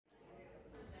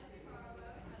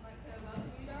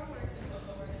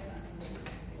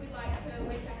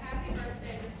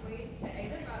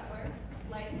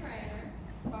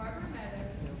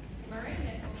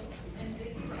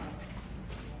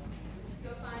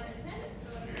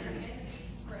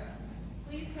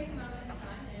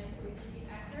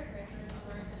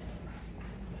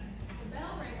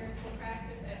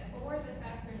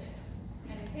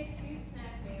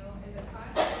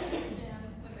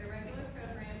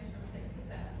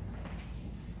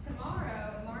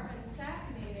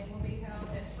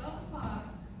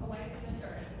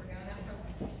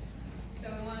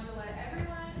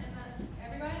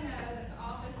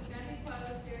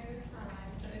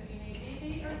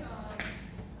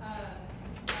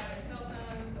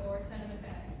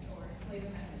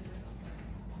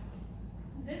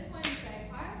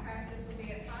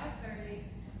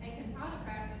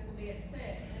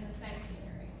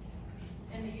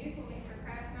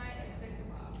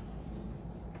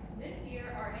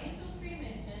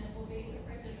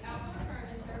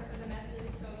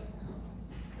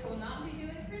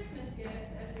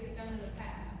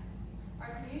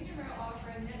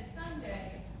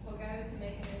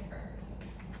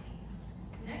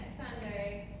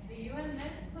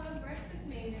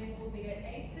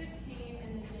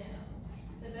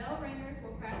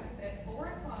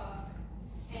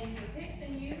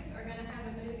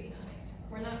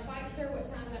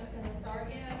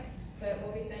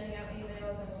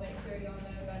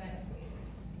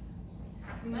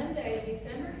Monday,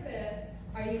 December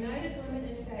 5th, our United Women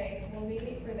in Faith will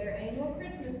meet for their annual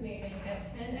Christmas meeting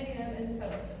at 10 a.m. in the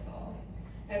fellowship hall.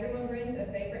 Everyone brings a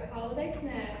favorite holiday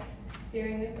snack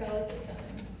during this fellowship time.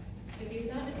 If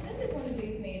you've not attended one of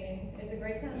these meetings, it's a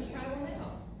great time to try one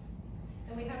out.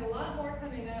 And we have a lot more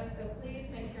coming up, so please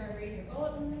make sure and read your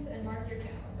bulletins and mark your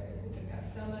calendars, because we've got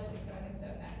so much exciting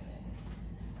stuff happening.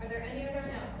 Are there any other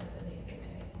announcements that need to be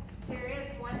made? There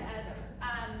is one other.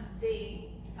 The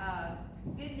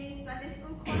Good News Sunday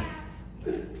School class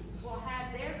will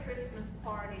have their Christmas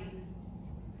party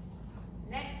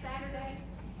next Saturday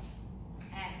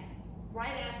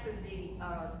right after the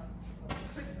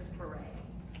Christmas parade.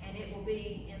 And it will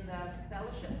be in the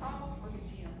fellowship hall or the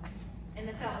gym? In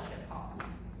the fellowship hall.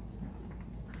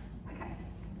 Okay.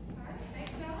 All right,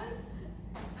 thanks, Ellen.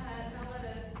 Now let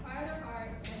us quiet our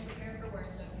hearts and prepare for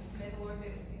worship. May the Lord be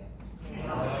with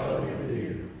you. Also with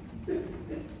you. You.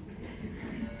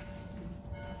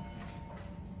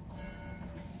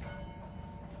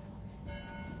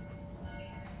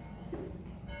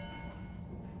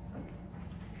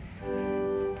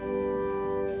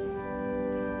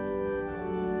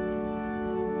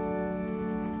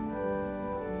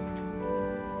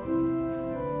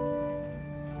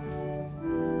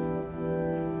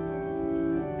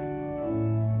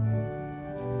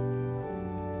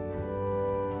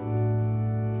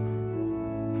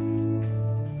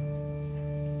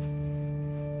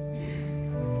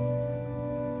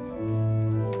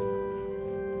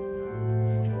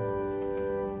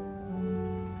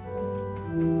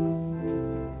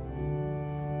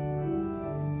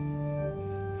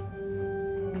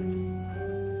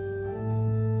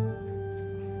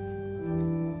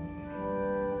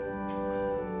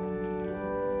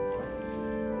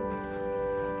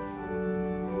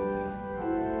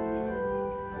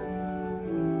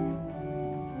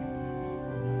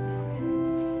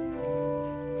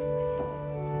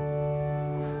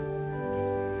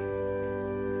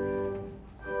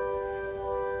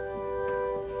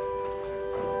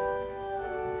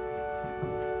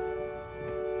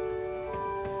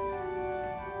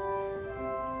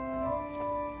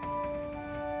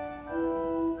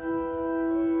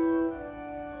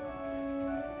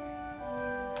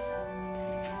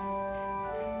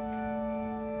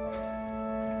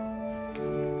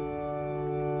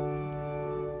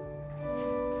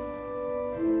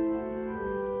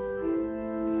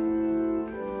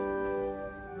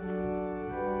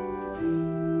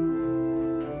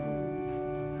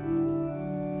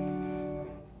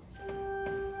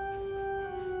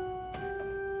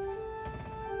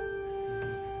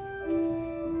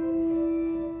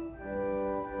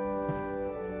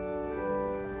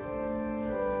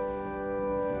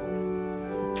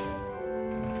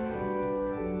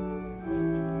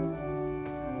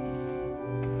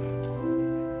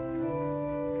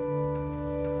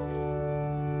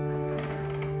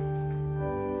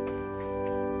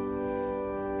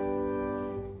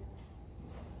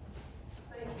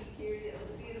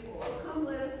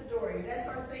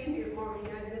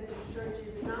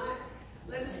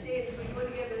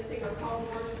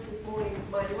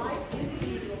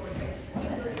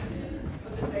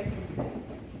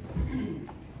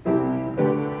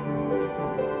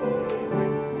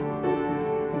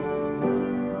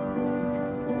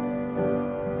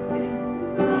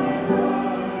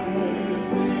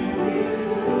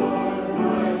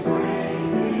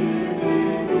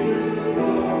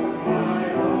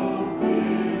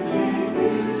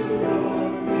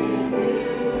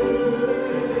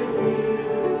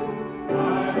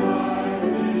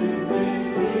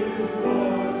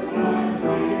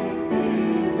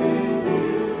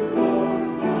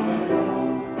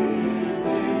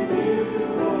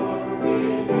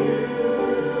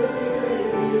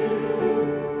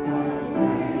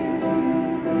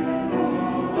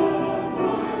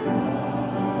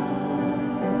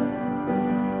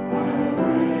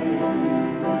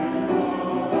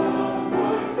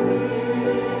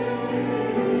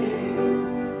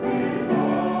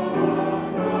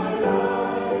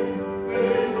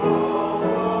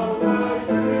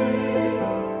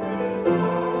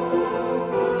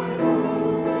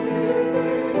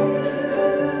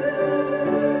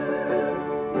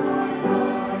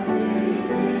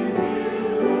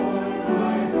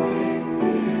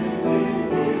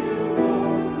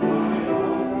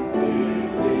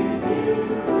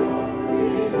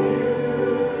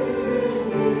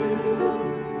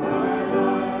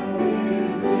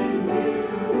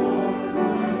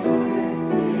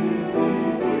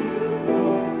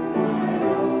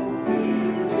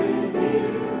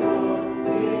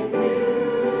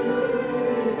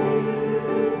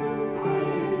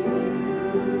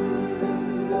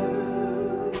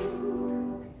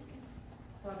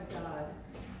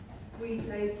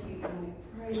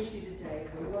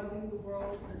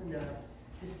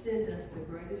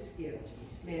 greatest gift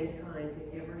mankind could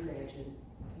ever imagine,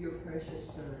 your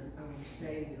precious Son, our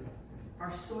Savior,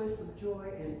 our source of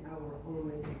joy and our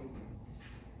only hope.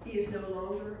 He is no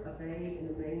longer a babe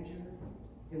in a manger,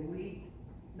 and we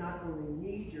not only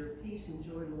need your peace and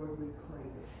joy, Lord, we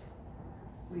crave it.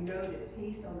 We know that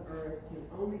peace on earth can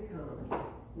only come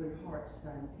when hearts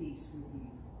find peace with you.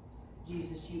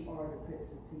 Jesus, you are the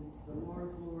Prince of Peace, the Lord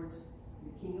of Lords,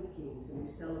 the King of Kings, and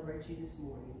we celebrate you this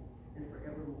morning and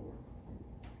forevermore.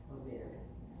 Amen.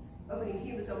 Opening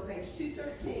hymn is on page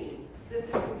 213,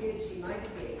 Lift Up Your Heads, Ye Mighty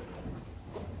Gates.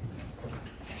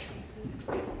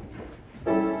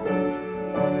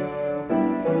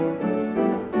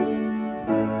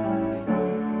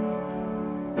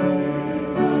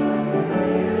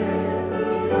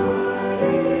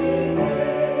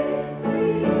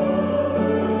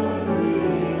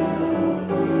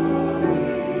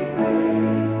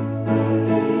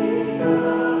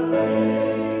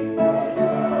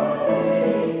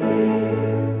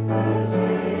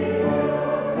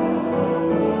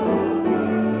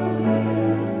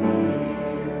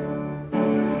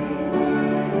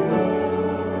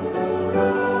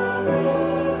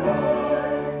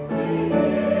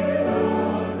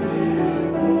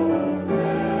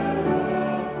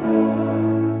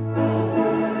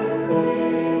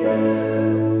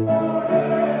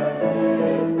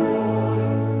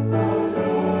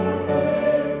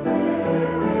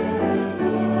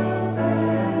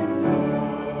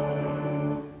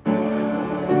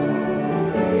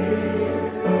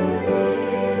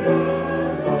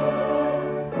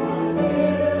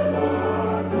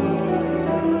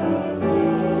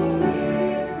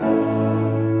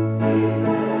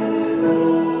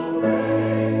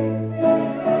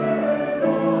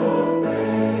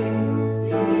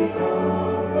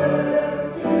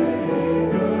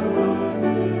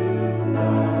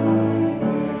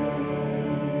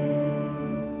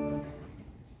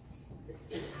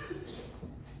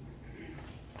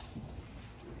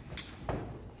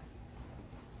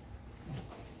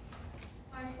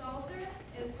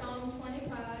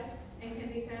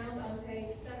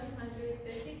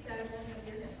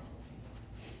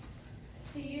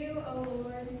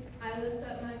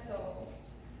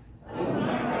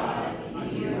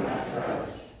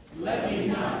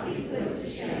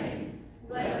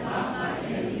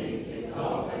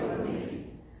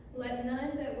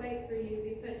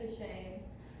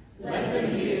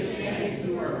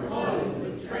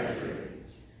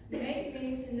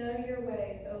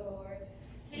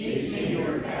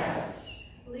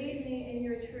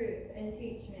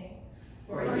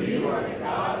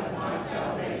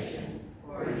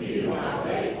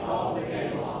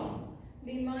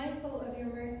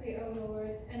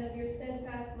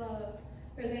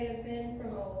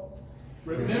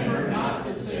 Remember not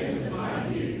the sins of my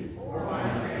youth, or my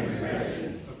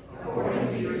transgressions. According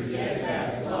to your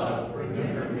steadfast love,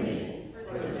 remember me,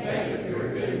 for the sake of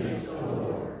your goodness, O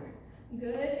Lord.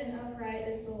 Good and upright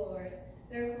is the Lord.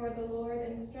 Therefore the Lord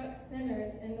instructs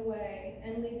sinners in the way,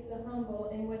 and leads the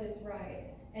humble in what is right,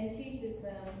 and teaches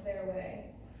them their way.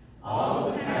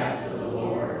 All the paths of the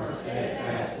Lord are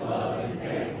steadfast love and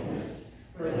faithfulness,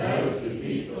 for those who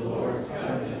keep the Lord's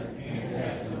covenant and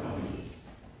testimonies.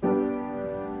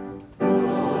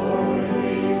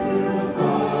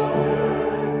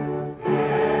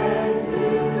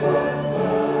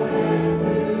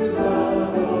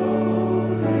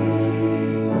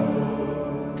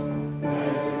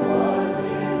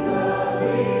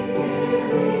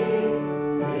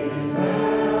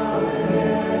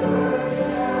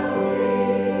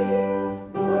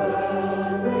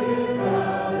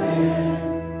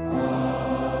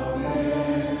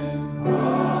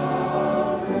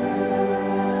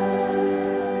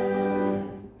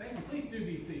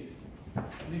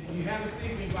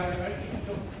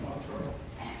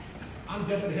 I'm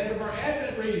jumping ahead of our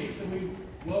Advent reading, so we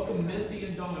welcome Missy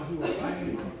and Dawn, who are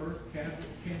writing our first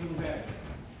candle of Advent.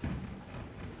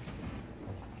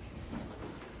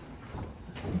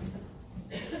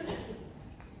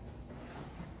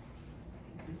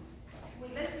 We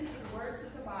listen to the words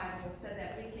of the Bible so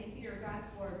that we can hear God's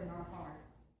word in our hearts.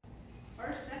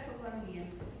 1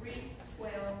 Thessalonians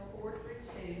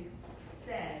 3:12-4-2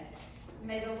 says,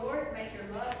 May the Lord make your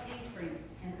love increase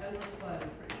and overflow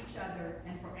for each other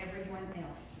and for everyone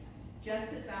else,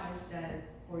 just as ours does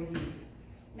for you.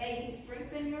 May he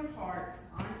strengthen your hearts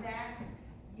on that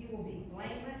you will be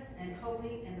blameless and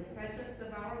holy in the presence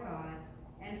of our God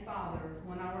and Father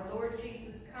when our Lord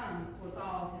Jesus comes with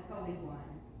all his holy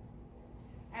ones.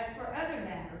 As for other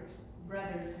matters,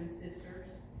 brothers and sisters,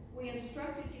 we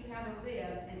instructed you how to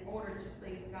live in order to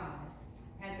please God,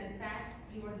 as in fact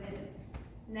you are living.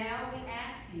 Now we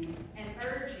ask you and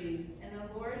urge you in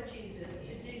the Lord Jesus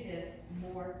to do this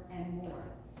more and more.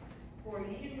 For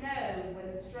you know what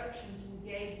instructions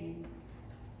we gave you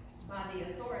by the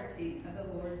authority of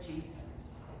the Lord Jesus.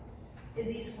 In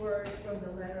these words from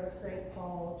the letter of St.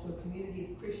 Paul to a community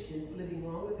of Christians living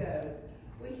long ago,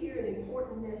 we hear an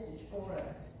important message for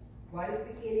us, right at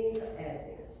the beginning of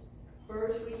Advent.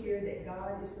 First, we hear that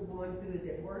God is the one who is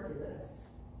at work in us.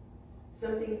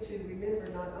 Something to remember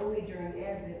not only during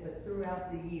Advent, but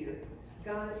throughout the year.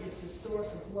 God is the source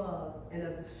of love and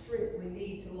of the strength we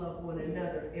need to love one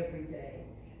another every day.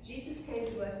 Jesus came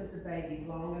to us as a baby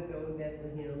long ago in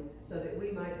Bethlehem so that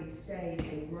we might be saved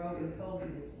and grow in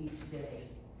holiness each day.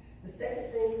 The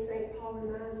second thing St. Paul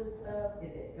reminds us of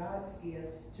is that God's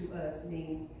gift to us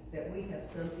means that we have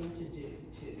something to do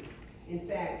too. In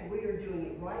fact, we are doing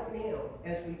it right now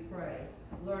as we pray,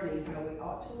 learning how we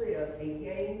ought to live and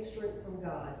gaining strength from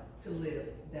God to live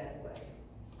that way.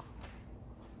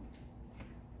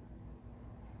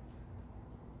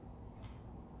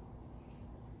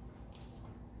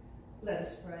 Let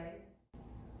us pray.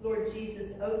 Lord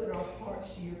Jesus, open our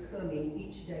hearts to your coming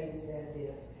each day this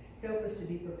Advent. Help us to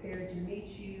be prepared to meet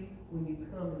you when you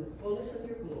come in the fullness of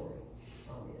your glory.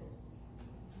 Amen.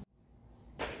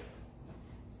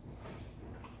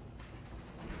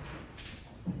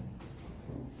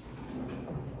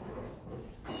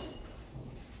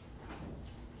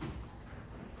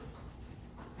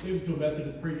 Maybe to a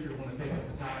Methodist preacher want to take up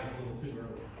the tithes a little too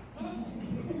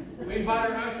early. We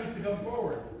invite our ushers to come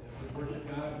forward and we worship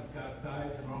God with God's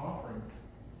tithes and our offerings.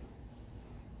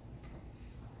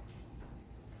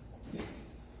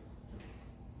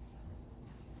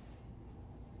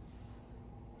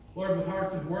 Lord, with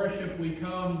hearts of worship, we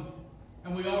come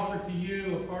and we offer to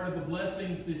you a part of the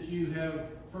blessings that you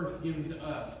have first given to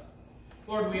us.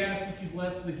 Lord, we ask that you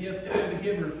bless the gifts and the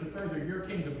givers to further your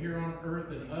kingdom here on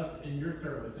earth and us in your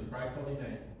service. In Christ's holy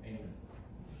name, amen.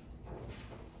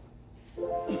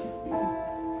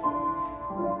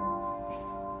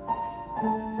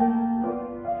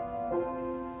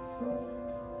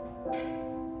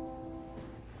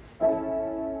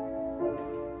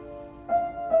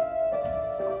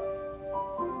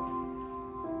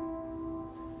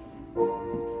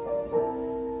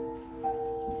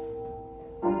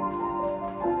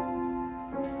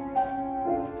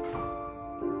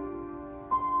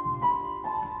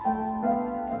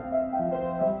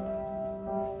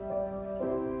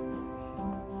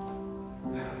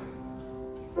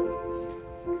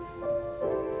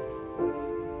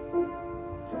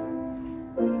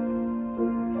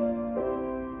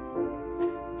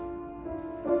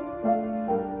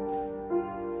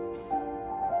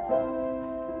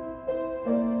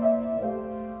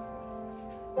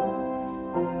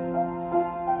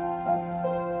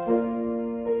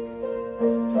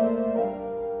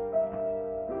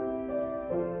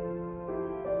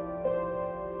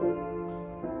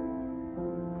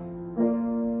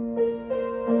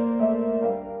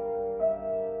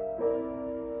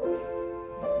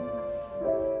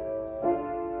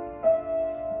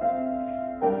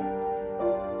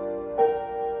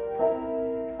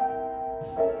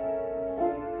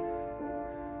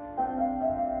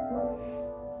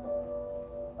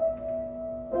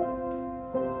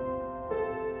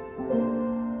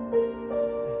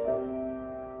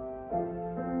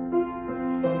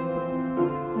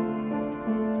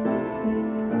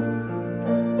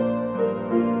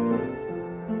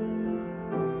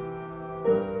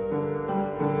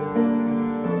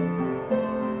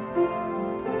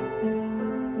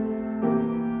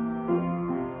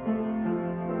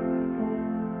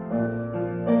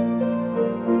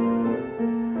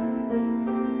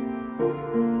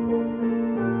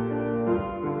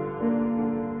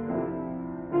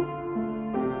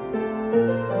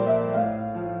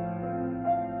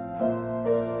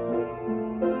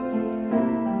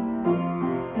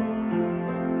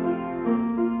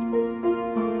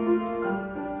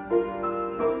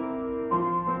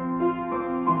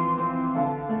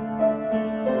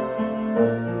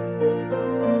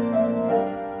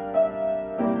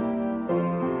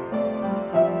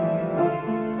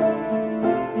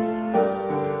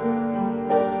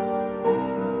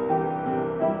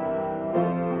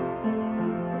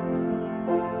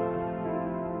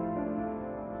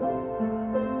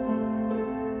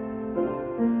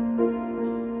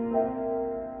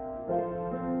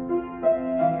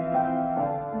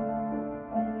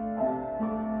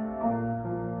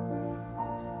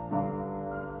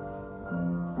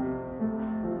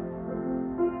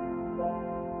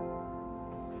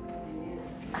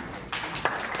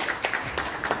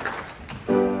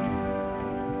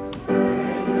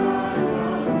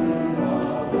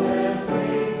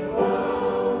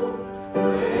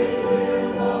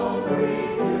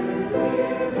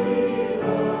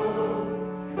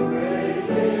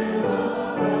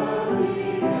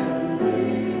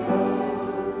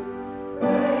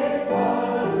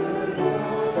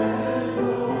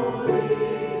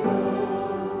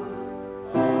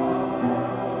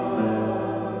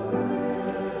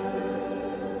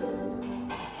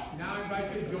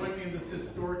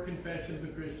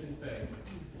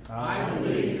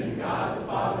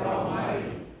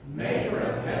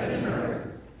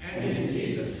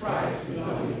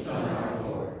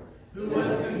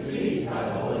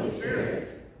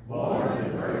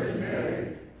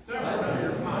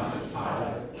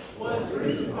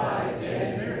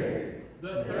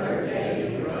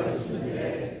 the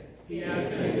dead. He has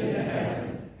ascended to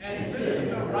heaven, and is sitting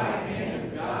at the right hand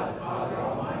of God the Father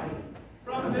Almighty.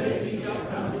 From thence he shall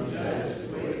come to judge the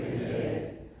quick and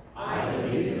dead. I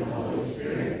believe in the Holy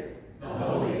Spirit, the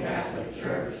Holy Catholic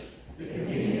Church, the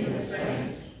communion of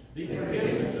saints, the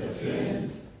forgiveness of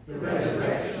sins, the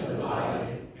resurrection of the body,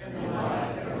 and the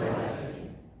life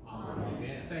everlasting.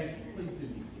 Amen. Thank you. Please do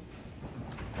be seated.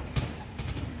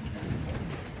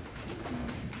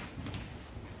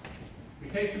 We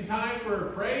take some time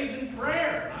for praise and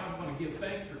prayer. I want to give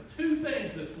thanks for two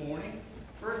things this morning.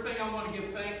 First thing I want to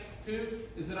give thanks to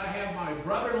is that I have my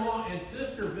brother-in-law and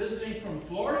sister visiting from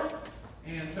Florida.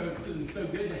 And so it's been so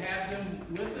good to have them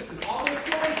with us and all this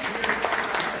here.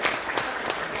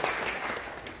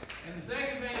 And the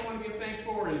second thing I want to give thanks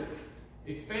for is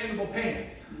expandable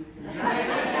pants.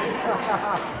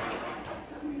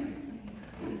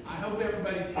 I hope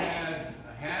everybody's had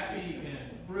a happy and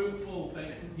fruitful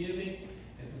Thanksgiving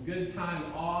and some good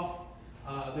time off.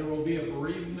 There will be a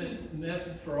bereavement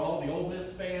message for all the Ole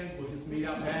Miss fans. We'll just meet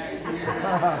out back here.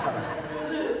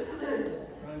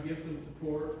 Try and give some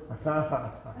support.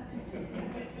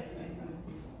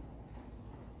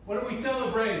 What are we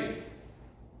celebrating?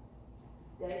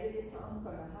 David is home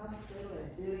from the hospital and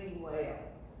doing well.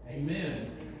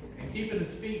 Amen. And keeping his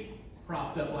feet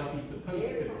propped up like he's supposed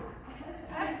to.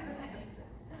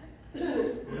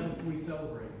 What else are we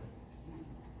celebrating?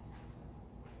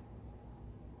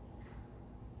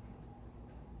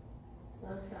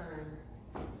 Sunshine.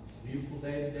 Beautiful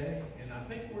day today, and I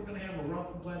think we're going to have a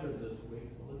rough weather this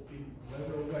week, so let's be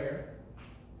weather aware.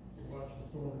 Watch the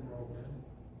storm roll in.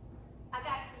 I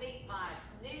got to meet my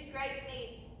new great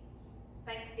niece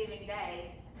Thanksgiving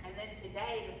Day, and then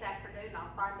today, this afternoon,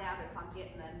 I'll find out if I'm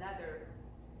getting another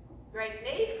great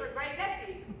niece or great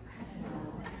nephew.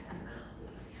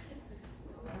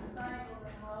 I'm thankful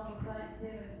that all of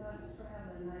Thanksgiving folks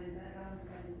traveling made that home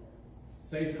safe.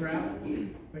 Safe travels. I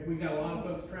think we got a lot of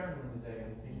folks traveling today.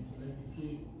 I've seen some empty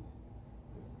pews.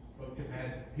 Folks have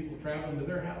had people traveling to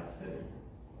their house too.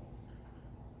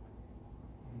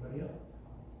 Anybody else?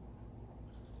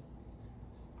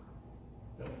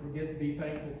 Don't forget to be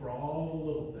thankful for all the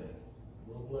little things,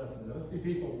 little blessings. I see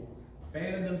people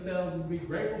fanning themselves and be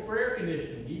grateful for air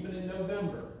conditioning, even in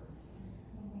November.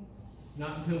 It's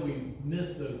not until we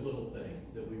miss those little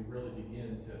things that we really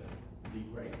begin to be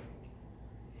grateful.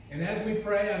 And as we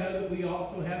pray, I know that we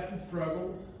also have some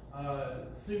struggles.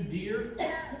 Sue Deere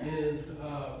is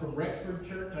from Rexford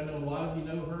Church. I know a lot of you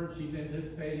know her. She's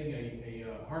anticipating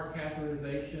a heart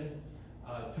catheterization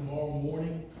tomorrow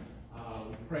morning.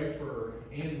 We pray for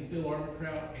Ann and Phil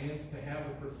Armitrout. Ann's to have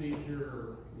a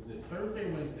procedure, is it Thursday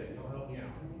or Wednesday? Y'all help me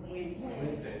out.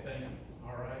 Wednesday, thank you.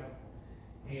 All right.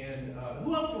 And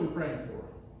who else are we praying for?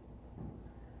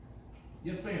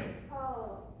 Yes, ma'am.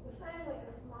 The family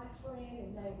of my friend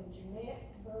and neighbor Jeanette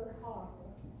Bird Harper.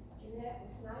 Jeanette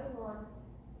was 91,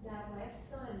 died last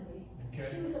Sunday. Okay.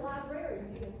 She was a librarian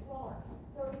here in Florence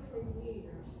for 33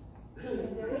 years.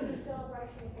 And there is a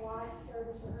celebration of life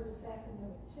service for her this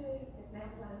afternoon at 2 at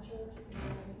Mount Zion Church if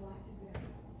anyone would like to go.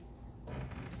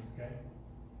 Okay.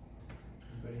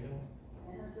 Anybody else?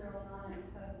 Anna Gerald Knight's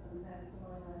husband passed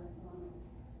away last month.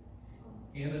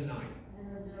 Anna Knight.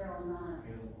 Anna Gerald Knight.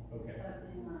 Okay.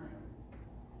 Deputy Knight.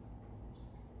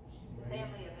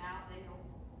 Family of Al Hale.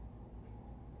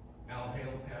 Al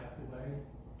Hale passed away.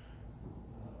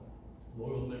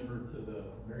 Loyal member to the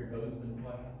Mary Bozeman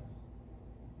class.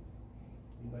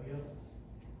 Anybody else?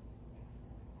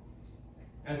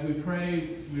 As we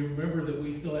pray, we remember that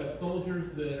we still have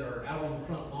soldiers that are out on the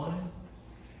front lines.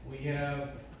 We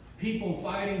have people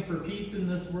fighting for peace in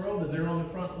this world, and they're on the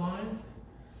front lines.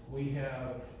 We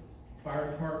have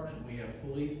fire department, we have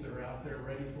police that are out there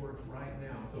ready for us right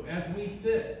now. So as we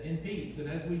sit in peace and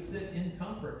as we sit in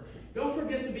comfort, don't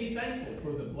forget to be thankful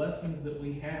for the blessings that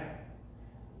we have.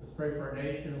 Let's pray for our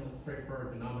nation, and let's pray for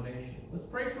our denomination. Let's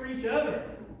pray for each other.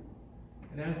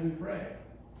 And as we pray,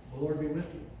 the Lord be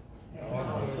with you. And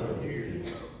also with you.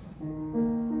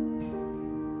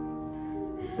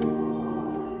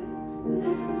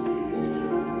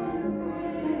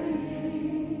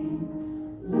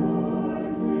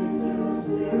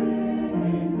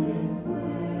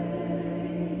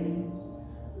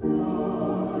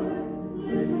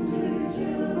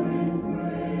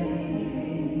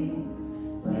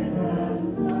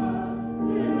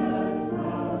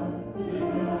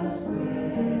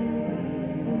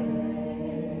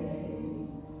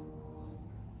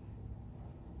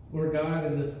 Lord God,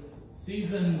 in this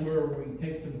season where we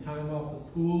take some time off of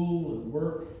school and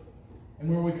work, and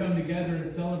where we come together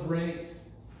and celebrate,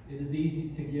 it is easy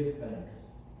to give thanks.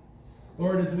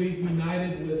 Lord, as we've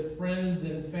united with friends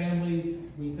and families,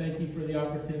 we thank you for the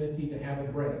opportunity to have a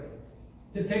break,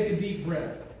 to take a deep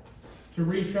breath, to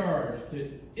recharge,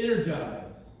 to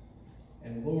energize.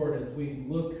 And Lord, as we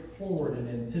look forward in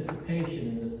anticipation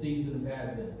in the season of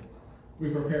Advent, we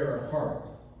prepare our hearts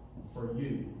for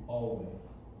you always.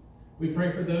 We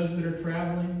pray for those that are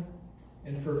traveling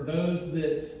and for those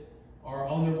that are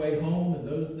on their way home and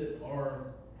those that are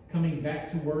coming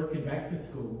back to work and back to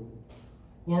school.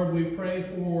 Lord, we pray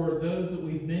for those that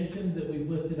we've mentioned, that we've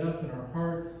lifted up in our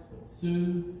hearts,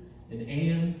 Sue and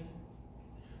Ann.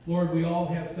 Lord, we all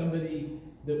have somebody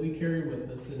that we carry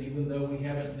with us, and even though we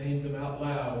haven't named them out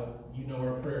loud, you know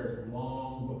our prayers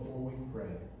long before we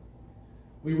pray.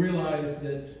 We realize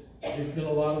that there's been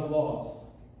a lot of loss.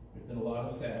 There's been a lot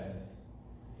of sadness.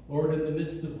 Lord, in the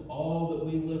midst of all that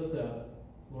we lift up,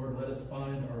 Lord, let us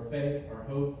find our faith, our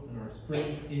hope, and our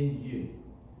strength in you.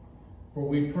 For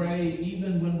we pray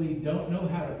even when we don't know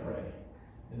how to pray,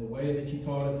 in the way that you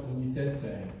taught us when you said,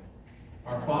 saying,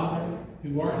 Our Father,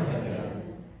 who art in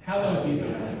heaven, hallowed be thy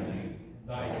name.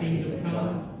 Thy kingdom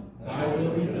come, thy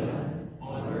will be done,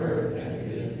 on earth as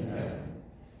it is in heaven.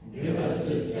 Give us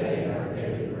this day our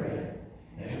daily bread,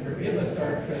 and forgive us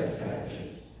our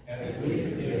trespasses, as we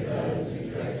forgive those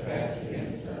who trespass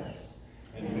against us.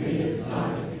 And lead us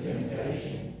not into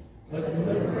temptation, but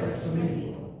deliver us from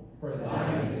evil. For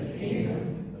thine is the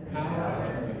kingdom, the power,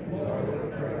 and the glory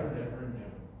forever and ever.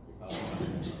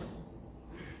 Amen.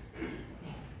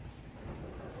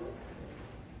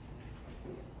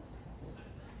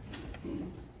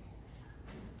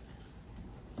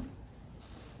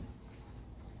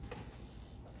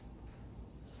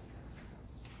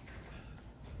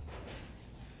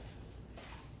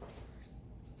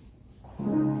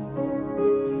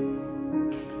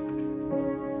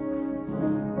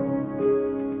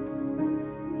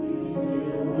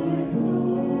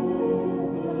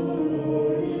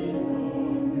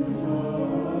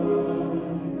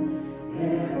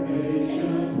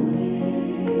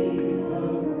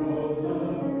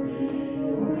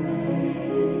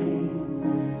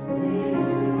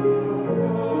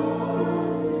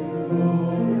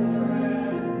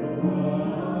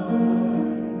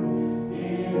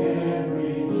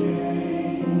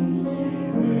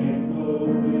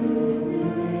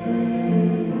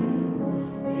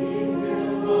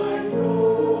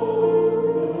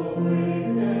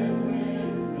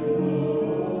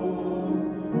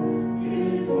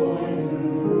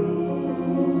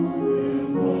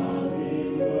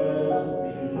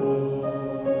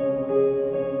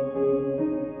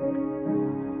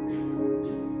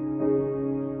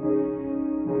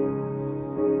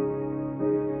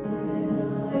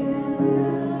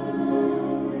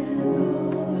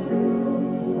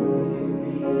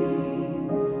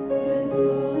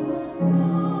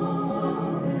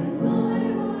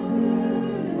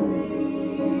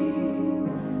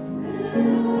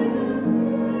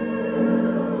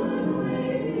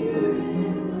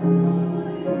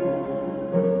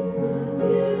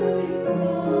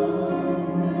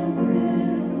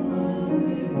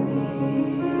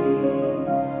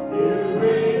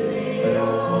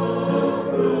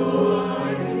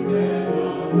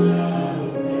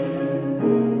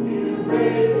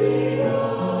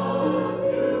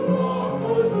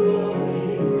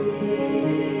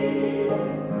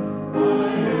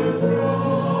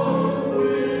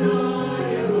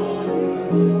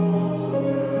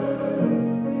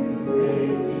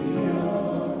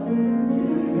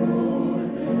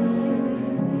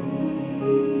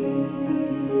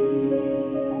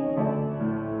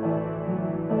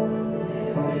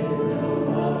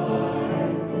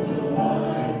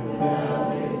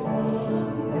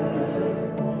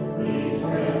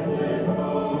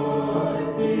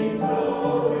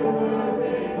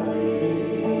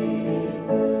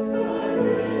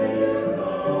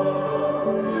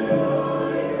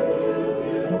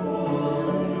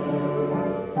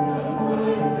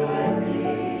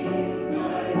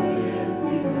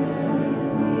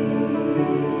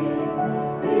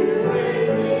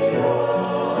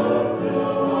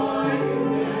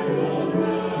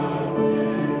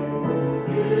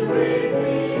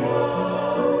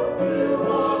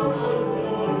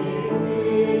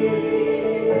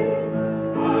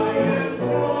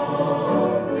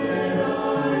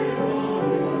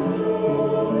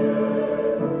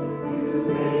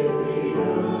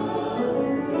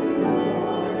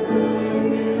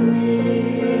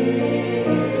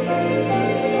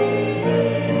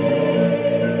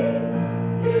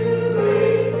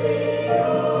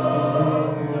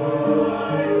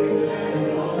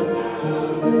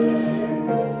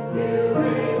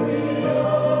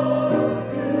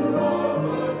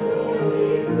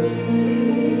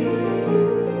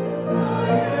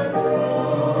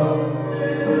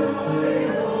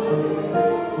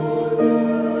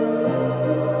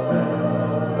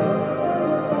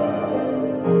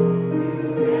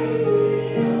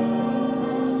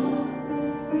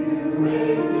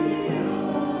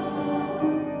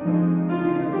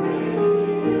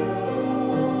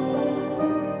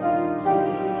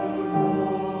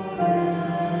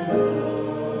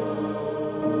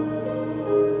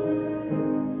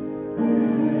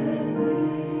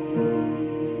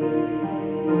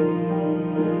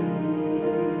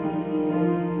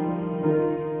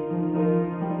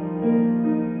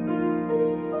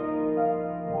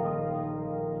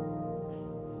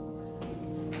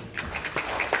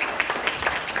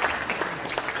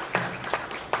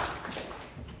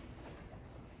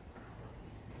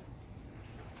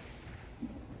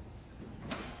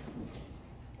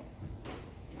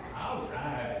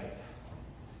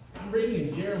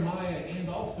 Jeremiah and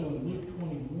also in Luke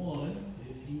 21,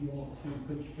 if you want to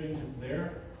put your fingers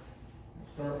there. We'll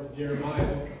start with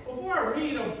Jeremiah. Before I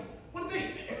read, I want to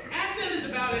say, Advent is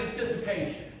about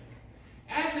anticipation.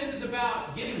 Advent is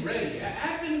about getting ready.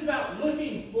 Advent is about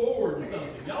looking forward to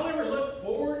something. Y'all ever look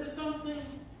forward to something?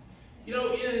 You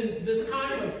know, in this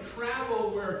time of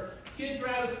travel where kids are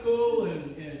out of school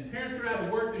and parents are out of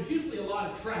work, there's usually a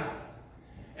lot of travel.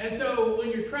 And so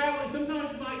when you're traveling,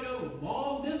 sometimes you might go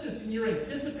long distance and you're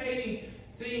anticipating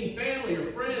seeing family or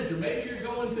friends, or maybe you're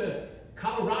going to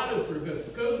Colorado for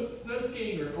snow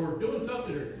skiing or doing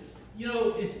something. Or, you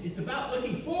know, it's about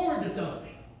looking forward to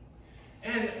something.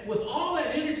 And with all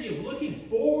that energy of looking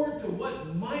forward to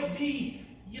what might be,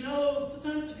 you know,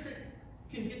 sometimes the trip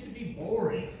can get to be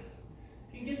boring,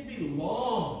 can get to be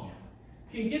long,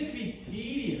 can get to be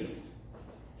tedious.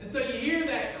 And so you hear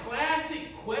that classic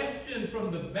question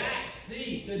from the back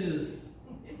seat that is,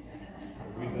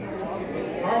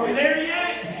 are we there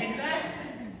yet?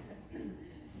 Exactly.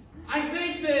 I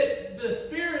think that the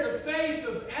spirit of faith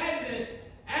of Advent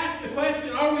asks the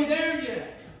question, are we there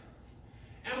yet?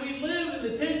 And we live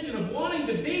in the tension of wanting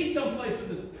to be someplace with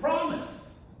this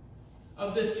promise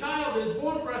of this child that is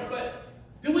born for us, but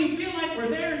do we feel like we're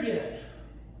there yet?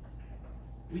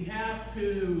 We have to,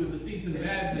 in the season of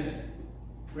Advent,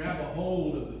 grab a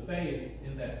hold of the faith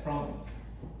in that promise.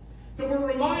 So we're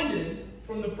reminded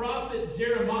from the prophet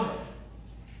Jeremiah.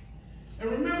 And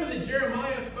remember that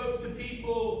Jeremiah spoke to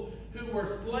people who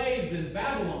were slaves in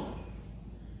Babylon,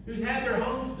 who's had their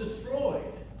homes destroyed,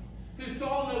 who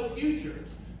saw no future,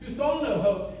 who saw no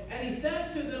hope. And he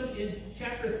says to them in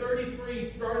chapter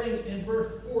 33, starting in verse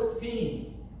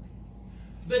 14,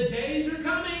 the days are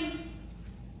coming.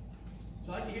 Would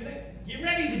you like to hear that? Get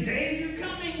ready, the days are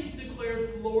coming,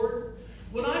 declares the Lord,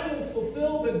 when I will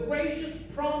fulfill the gracious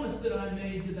promise that I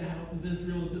made to the house of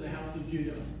Israel and to the house of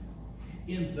Judah.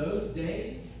 In those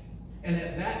days, and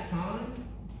at that time,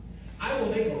 I will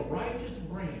make a righteous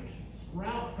branch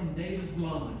sprout from David's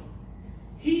line.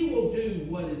 He will do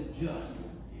what is just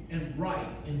and right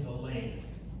in the land.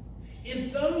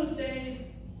 In those days,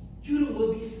 Judah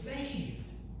will be saved,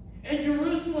 and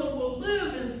Jerusalem will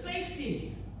live in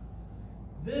safety.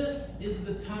 This is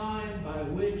the time by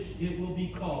which it will be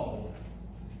called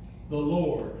the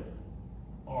Lord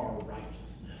our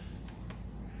righteousness.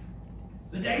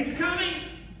 The days are coming.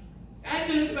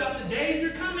 Advent is about the days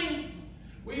are coming.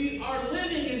 We are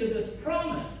living into this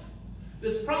promise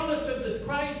of this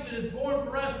Christ that is born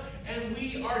for us, and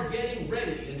we are getting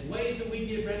ready. In ways that we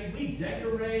get ready, we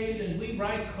decorate and we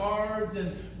write cards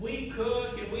and we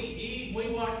cook and we eat,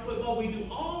 we watch football, we do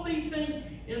all these things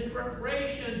in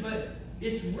preparation, but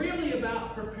it's really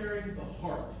about preparing the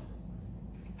heart.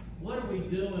 What are we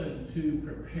doing to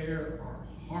prepare our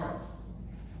hearts?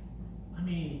 I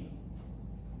mean,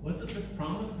 wasn't this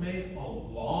promise made a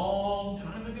long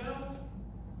time ago?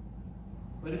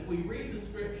 But if we read the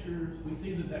scriptures, we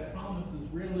see that that promise is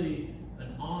really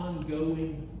an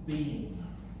ongoing theme.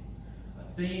 A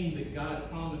theme that God's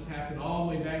promise happened all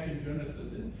the way back in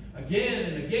Genesis. And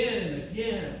again and again and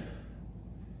again.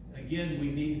 And again, we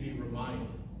need to be reminded.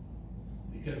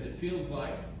 Because it feels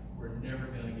like we're never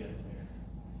going to get there.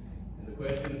 And the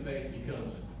question of faith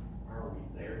becomes, are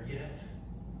we there yet?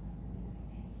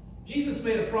 Jesus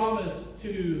made a promise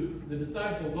to the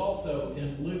disciples also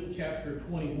in Luke chapter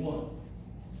 21.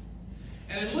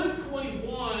 And in Luke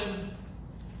 21,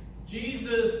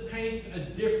 Jesus paints a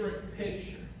different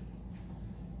picture.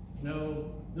 You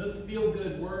know, those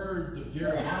feel-good words of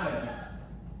Jeremiah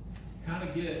kind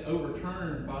of get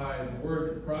overturned by the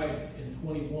words of Christ in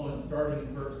 21, starting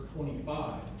in verse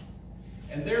 25.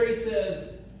 And there he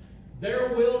says,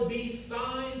 there will be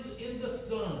signs in the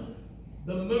sun,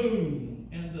 the moon,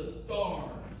 and the stars.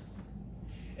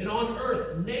 And on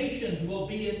earth, nations will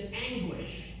be in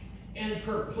anguish and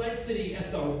perplexity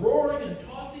at the roaring and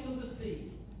tossing of the sea.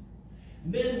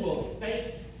 Men will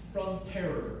faint from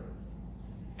terror,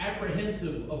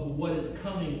 apprehensive of what is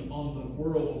coming on the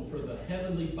world, for the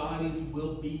heavenly bodies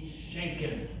will be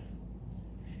shaken.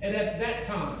 And at that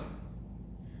time,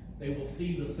 they will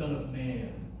see the Son of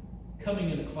Man coming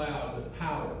in a cloud with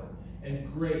power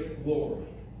and great glory.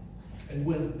 And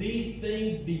when these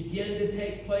things begin to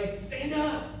take place, stand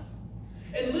up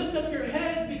and lift up your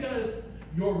heads, because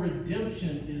your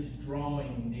redemption is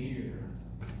drawing near.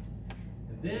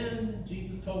 And then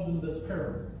Jesus told them this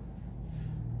parable.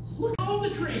 Look at all the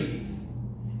trees,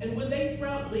 and when they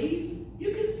sprout leaves,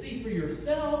 you can see for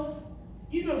yourselves.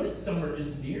 You know that summer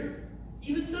is near.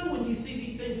 Even so, when you see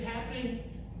these things happening,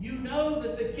 you know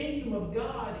that the kingdom of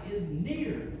God is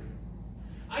near.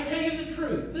 I tell you the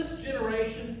truth, this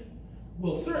generation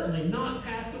will certainly not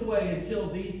pass away until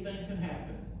these things have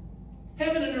happened.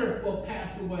 Heaven and earth will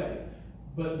pass away,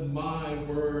 but my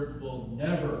words will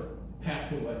never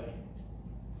pass away.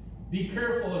 Be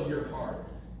careful of your hearts.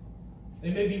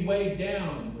 They may be weighed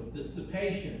down with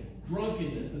dissipation,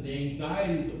 drunkenness, and the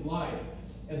anxieties of life,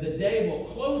 and the day will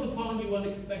close upon you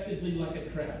unexpectedly like a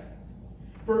trap.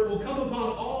 For it will come upon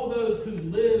all those who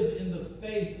live in the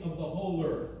face of the whole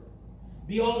earth.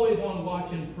 Be always on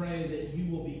watch and pray that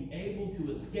you will be able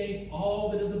to escape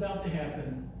all that is about to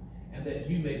happen, and that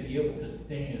you may be able to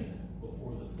stand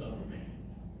before the Son of Man.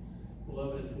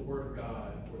 Beloved, it's the word of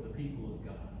God for the people of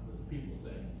God. Let the people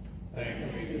say,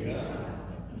 Thanks be to God.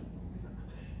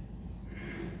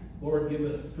 Lord, give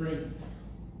us strength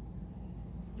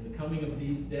in the coming of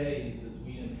these days as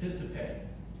we anticipate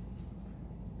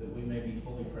that we may be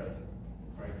fully present.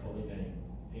 In Christ's holy name,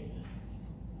 amen.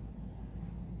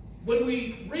 When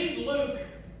we read Luke,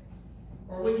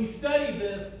 or when you study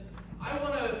this, I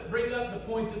want to bring up the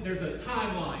point that there's a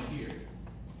timeline here.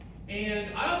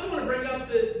 And I also want to bring up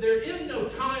that there is no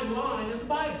timeline in the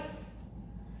Bible.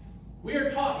 We are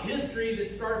taught history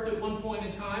that starts at one point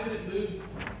in time and it moves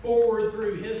forward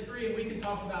through history, and we can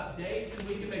talk about dates and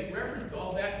we can make reference to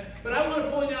all that. But I want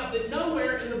to point out that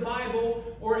nowhere in the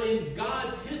Bible or in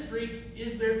God's history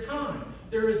is there time.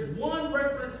 There is one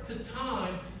reference to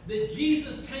time, that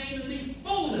Jesus came in the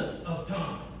fullness of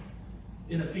time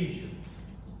in Ephesians.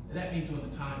 And that means when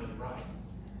the time is right.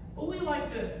 But we like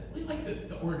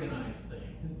to organize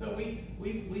things. And so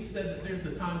we've said that there's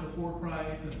a time before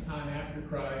Christ and a time after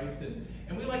Christ.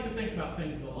 And we like to think about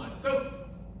things in the line. So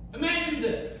imagine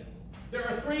this. There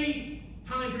are 3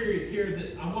 time periods here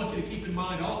that I want you to keep in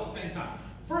mind all at the same time.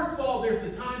 First of all, there's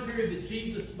the time period that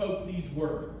Jesus spoke these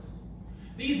words.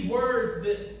 These words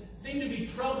that seem to be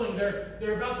troubling.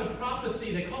 They're about the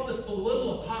prophecy. They call this the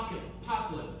little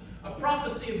apocalypse. A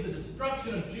prophecy of the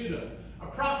destruction of Judah. A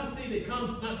prophecy that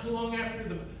comes not too long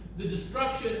after the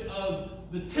destruction of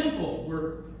the temple,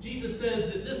 where Jesus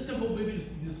says that this temple will be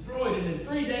destroyed and in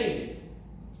 3 days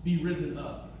be risen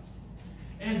up.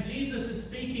 And Jesus is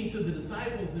speaking to the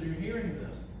disciples that are hearing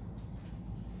this.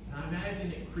 And I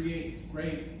imagine it creates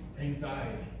great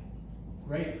anxiety,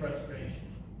 great frustration,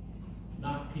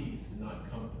 not peace and not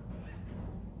comfort.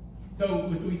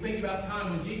 So as we think about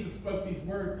time when Jesus spoke these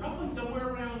words, probably somewhere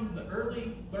around the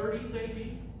early 30s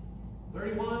AD,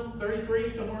 31,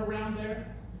 33, somewhere around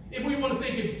there, if we want to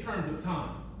think in terms of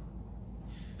time.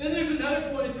 Then there's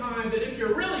another point in time that if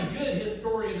you're a really good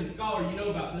historian and scholar, you know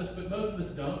about this, but most of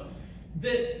us don't,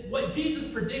 that what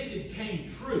Jesus predicted came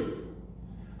true.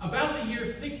 About the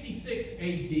year 66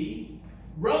 AD,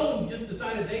 Rome just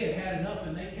decided they had had enough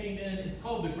and they came in. It's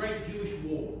called the Great Jewish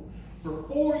War. For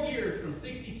 4 years, from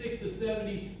 66 to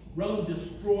 70, Rome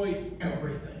destroyed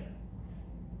everything.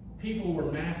 People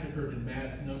were massacred in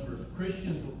mass numbers.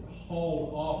 Christians were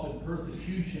hauled off in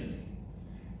persecution.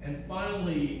 And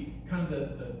finally, kind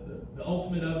of the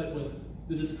ultimate of it was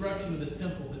the destruction of the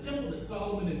temple. The temple that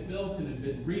Solomon had built and had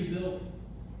been rebuilt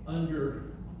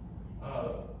under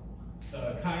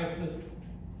Caiaphas.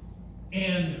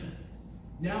 And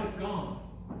now it's gone.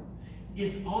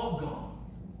 It's all gone.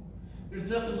 There's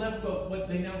nothing left but what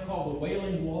they now call the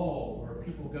Wailing Wall, where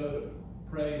people go to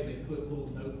pray and they put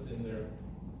little notes in there.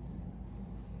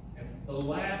 And the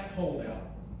last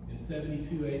holdout in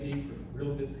 72 AD, for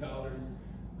real good scholars,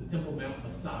 the Temple Mount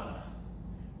Masada,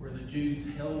 where the Jews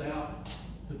held out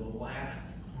to the last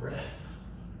breath.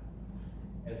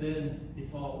 And then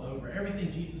it's all over.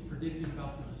 Everything Jesus predicted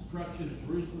about the destruction of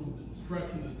Jerusalem, the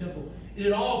destruction of the temple, it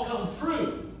had all come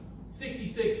true.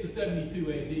 66 to 72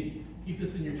 AD. Keep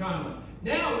this in your timeline.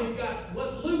 Now we've got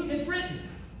what Luke has written.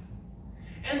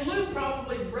 And Luke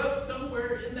probably wrote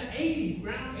somewhere in the 80s,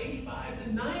 around 85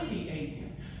 to 90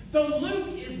 AD. So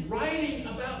Luke is writing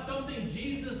about something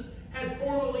Jesus had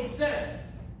formerly said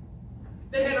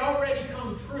that had already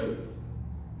come true.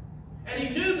 And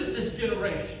he knew that this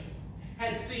generation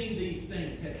had seen these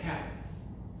things had happened.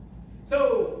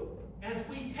 So as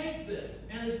we take this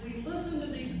and as we listen to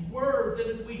these words and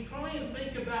as we try and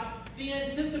think about the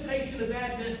anticipation of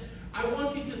Advent, I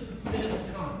want you to suspend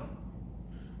time.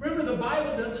 Remember, the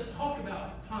Bible doesn't talk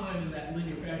about time in that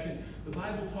linear fashion. The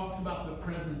Bible talks about the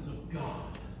presence of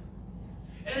God.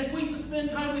 And as we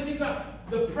suspend time, we think about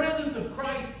the presence of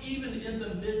Christ even in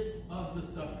the midst of the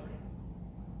suffering.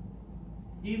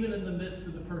 Even in the midst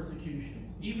of the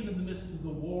persecutions. Even in the midst of the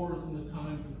wars and the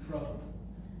times of trouble.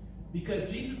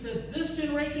 Because Jesus said, this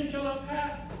generation shall not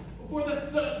pass before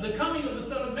the coming of the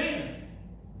Son of Man.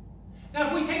 Now,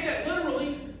 if we take that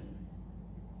literally,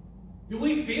 do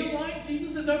we feel like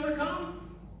Jesus has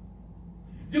overcome?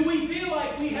 Do we feel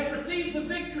like we have received the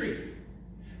victory?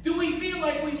 Do we feel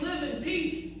like we live in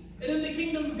peace and in the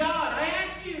kingdom of God? I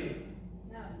ask you,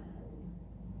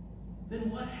 then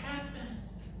what happened?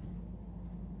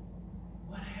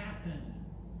 What happened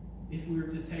if we were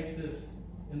to take this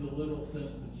in the literal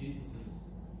sense of Jesus'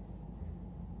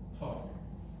 talk?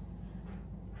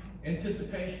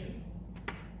 Anticipation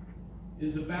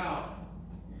is about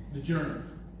the journey.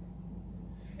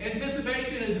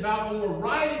 Anticipation is about when we're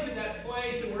riding to that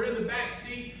place and we're in the back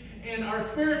seat and our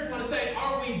spirits want to say,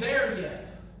 are we there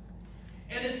yet?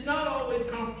 And it's not always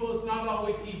comfortable. It's not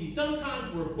always easy.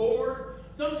 Sometimes we're bored.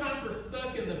 Sometimes we're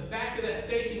stuck in the back of that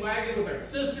station wagon with our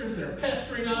sisters that are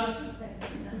pestering us.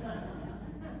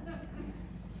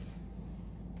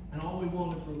 And all we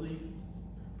want is relief.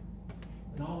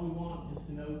 And all we want is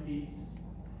to know peace.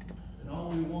 And all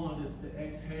we want is to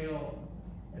exhale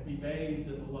and be bathed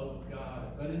in the love of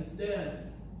God. But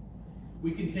instead,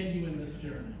 we continue in this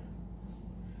journey.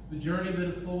 The journey that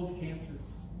is full of cancers.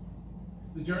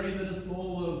 The journey that is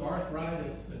full of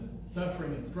arthritis and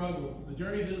suffering and struggles. The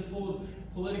journey that is full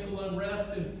of political unrest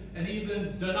and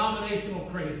even denominational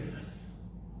craziness.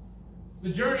 The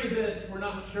journey that we're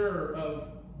not sure of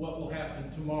what will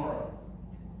happen tomorrow.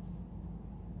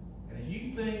 And if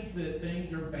you think that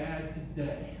things are bad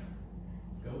today,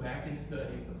 go back and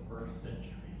study the first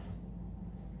century.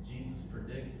 Jesus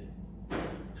predicted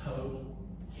total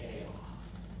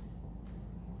chaos.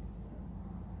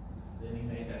 Then he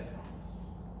made that promise.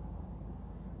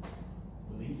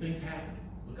 When these things happen,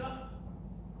 look up.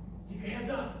 Keep your hands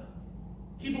up.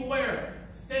 Keep aware.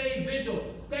 Stay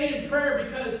vigilant. Stay in prayer,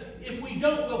 because if we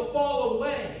don't, we'll fall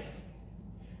away.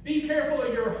 Be careful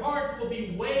or your hearts will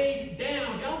be weighed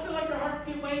down. Y'all feel like your hearts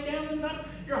get weighed down sometimes?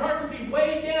 Your hearts will be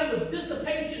weighed down with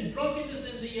dissipation,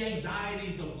 drunkenness, and the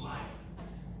anxieties of life.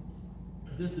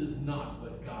 This is not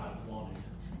what God wanted.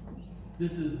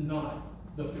 This is not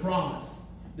the promise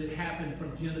that happened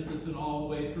from Genesis and all the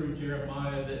way through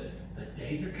Jeremiah, that the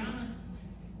days are coming.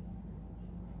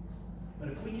 But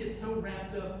if we get so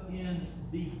wrapped up in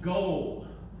the goal,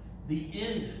 the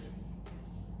end,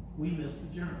 we miss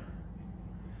the journey.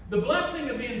 The blessing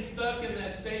of being stuck in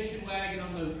that station wagon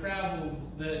on those travels,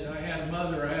 that I had a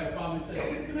mother, I had a father who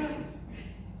said, look at the mountains.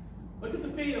 Look at the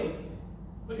fields.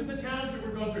 Look at the towns that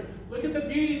we're going through. Look at the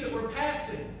beauty that we're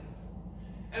passing.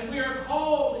 And we are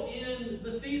called in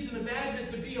the season of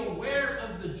Advent to be aware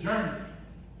of the journey.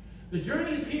 The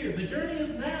journey is here. The journey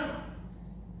is now.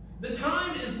 The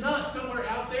time is not somewhere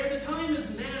out there. The time is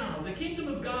now. The kingdom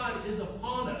of God is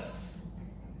upon us.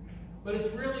 But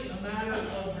it's really a matter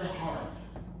of your heart.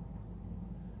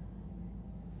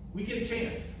 We get a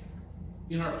chance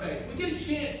in our faith. We get a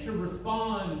chance to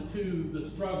respond to the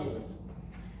struggles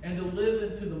and to live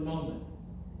into the moment.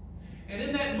 And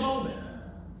in that moment,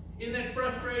 in that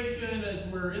frustration as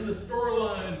we're in the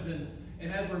storylines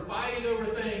and as we're fighting over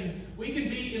things, we can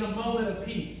be in a moment of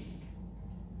peace.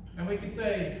 And we can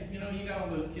say, you know, you got all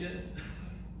those kids.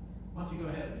 Why don't you go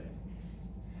ahead?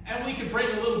 And we can bring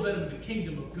a little bit of the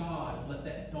kingdom of God and let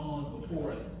that dawn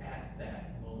before us at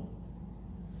that moment.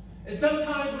 And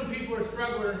sometimes when people are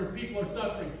struggling or people are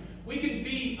suffering, we can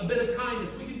be a bit of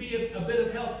kindness. We can be a bit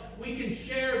of help. We can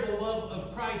share the love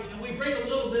of Christ. And we bring a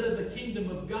little bit of the kingdom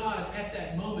of God at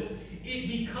that moment. It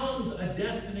becomes a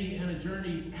destiny and a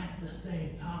journey at the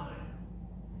same time.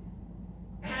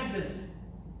 Advent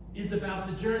is about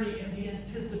the journey and the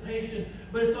anticipation,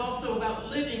 but it's also about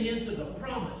living into the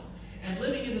promise. And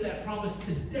living into that promise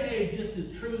today just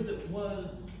as true as it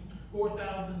was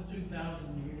 4,000,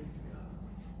 2,000 years ago.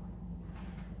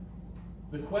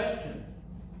 The question,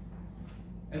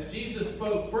 as Jesus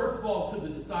spoke, first of all, to the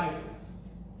disciples,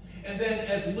 and then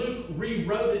as Luke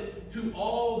rewrote it to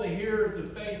all the hearers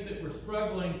of faith that were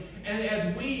struggling, and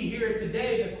as we hear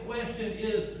today, the question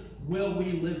is, will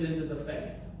we live into the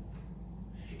faith?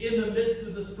 In the midst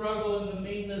of the struggle and the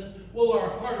meanness, will our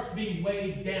hearts be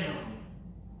weighed down?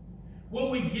 Will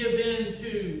we give in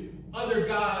to other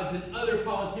gods and other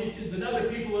politicians and other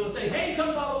people that will say, hey,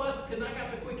 come follow us because I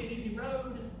got the quick and easy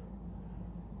road?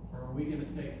 Or are we going to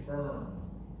stay firm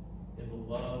in the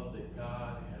love that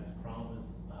God has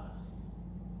promised us?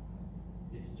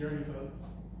 It's a journey, folks.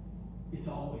 It's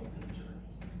always been a journey.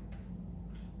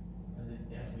 And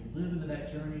then as we live into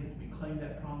that journey, as we claim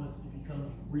that promise, it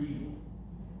becomes real.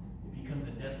 It becomes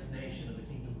a destination of the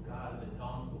kingdom of God as it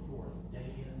dawns before us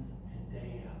day in and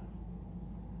day out.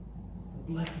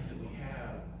 The blessing that we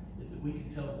have is that we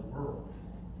can tell the world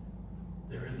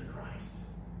there is a Christ.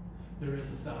 There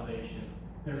is a salvation.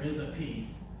 There is a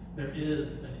peace. There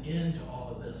is an end to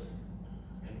all of this.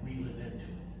 And we live into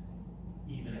it,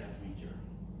 even as we journey.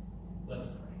 Let us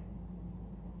pray.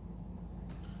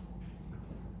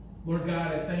 Lord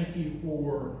God, I thank you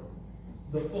for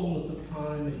the fullness of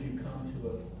time as you come to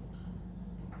us,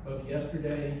 both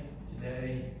yesterday,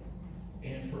 today,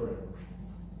 and forever.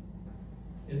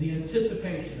 In the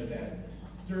anticipation of that,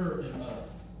 stir in us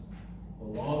the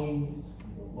longings,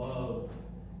 the love,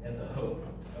 and the hope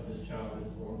of this child that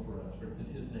is born for us. For it's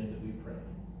in his name that we pray.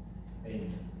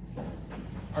 Amen.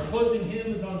 Our closing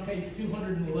hymn is on page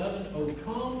 211.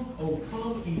 O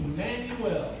come,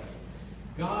 Emmanuel,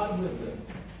 God with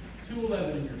us.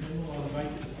 211 in your hymn. I'll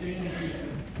invite you to stand and greet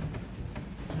him.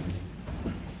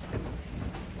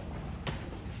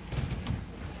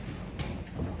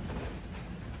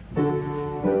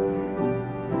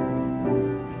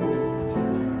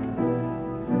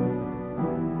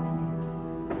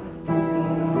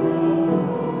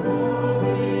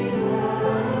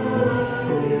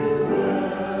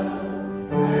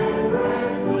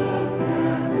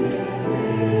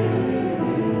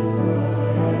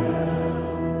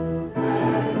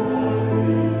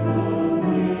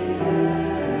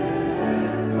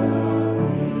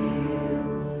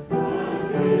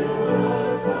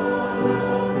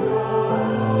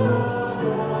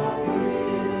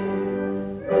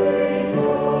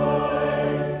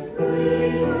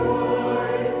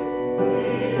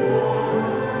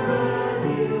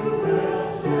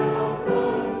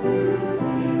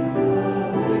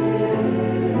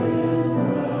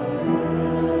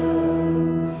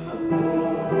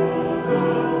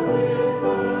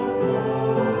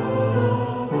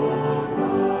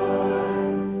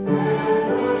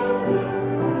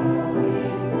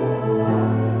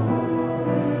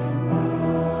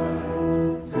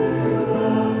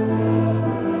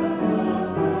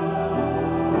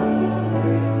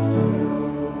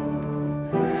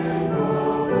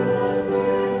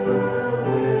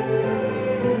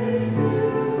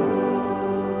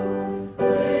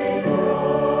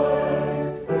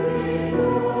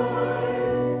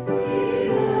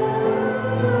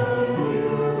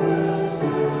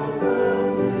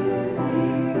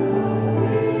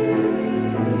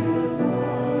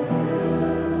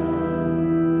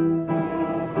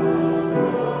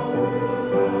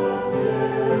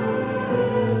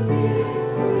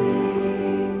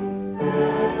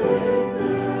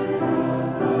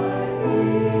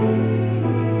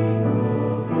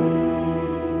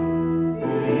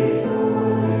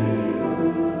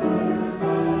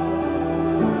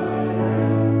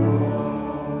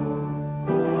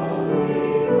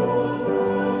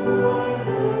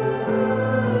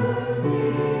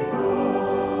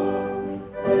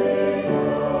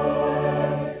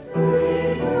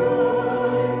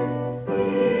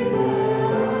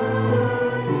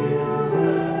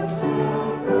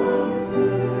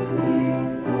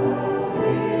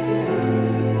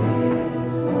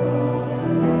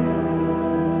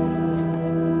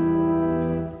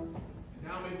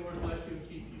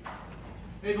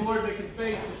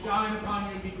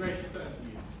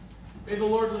 May the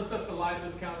Lord lift up the light of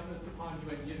his countenance